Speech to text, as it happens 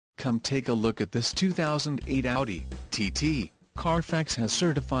Come take a look at this 2008 Audi TT. Carfax has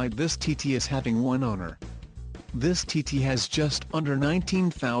certified this TT as having one owner. This TT has just under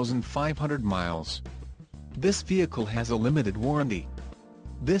 19,500 miles. This vehicle has a limited warranty.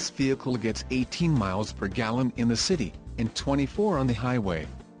 This vehicle gets 18 miles per gallon in the city, and 24 on the highway.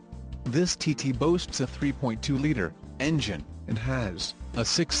 This TT boasts a 3.2-liter engine, and has a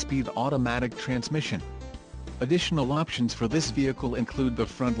 6-speed automatic transmission. Additional options for this vehicle include the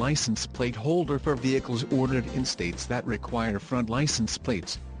front license plate holder for vehicles ordered in states that require front license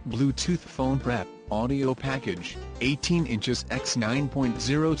plates, Bluetooth phone prep, audio package, 18 inches x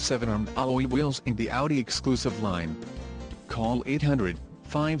 9.07 armed alloy wheels and the Audi exclusive line. Call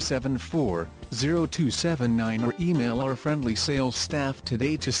 800-574-0279 or email our friendly sales staff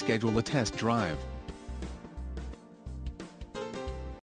today to schedule a test drive.